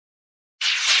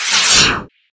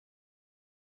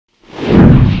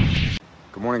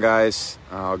Good morning, guys.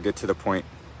 I'll get to the point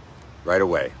right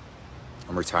away.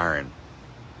 I'm retiring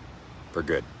for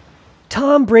good.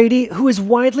 Tom Brady, who is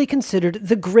widely considered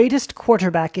the greatest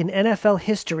quarterback in NFL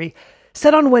history,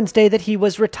 said on Wednesday that he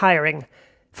was retiring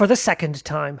for the second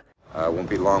time. I won't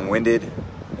be long-winded.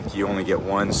 I think you only get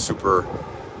one super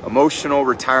emotional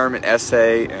retirement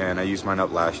essay, and I used mine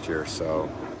up last year, so.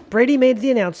 Brady made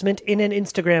the announcement in an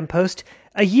Instagram post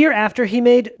a year after he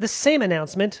made the same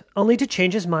announcement, only to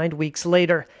change his mind weeks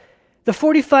later. The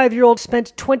 45-year-old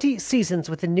spent 20 seasons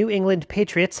with the New England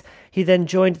Patriots. He then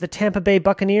joined the Tampa Bay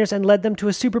Buccaneers and led them to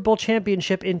a Super Bowl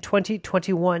championship in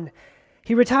 2021.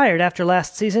 He retired after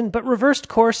last season, but reversed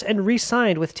course and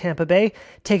re-signed with Tampa Bay,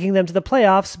 taking them to the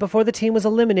playoffs before the team was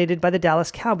eliminated by the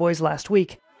Dallas Cowboys last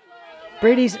week.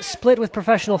 Brady's split with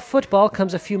professional football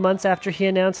comes a few months after he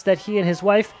announced that he and his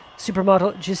wife,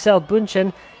 supermodel Gisele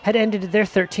Bündchen, had ended their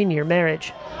 13-year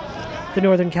marriage. The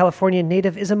Northern California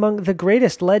native is among the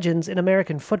greatest legends in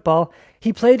American football.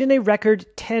 He played in a record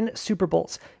 10 Super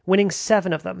Bowls, winning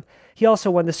 7 of them. He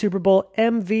also won the Super Bowl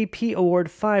MVP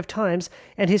award 5 times,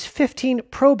 and his 15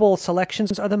 Pro Bowl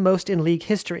selections are the most in league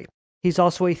history. He's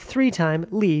also a 3-time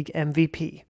league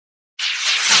MVP.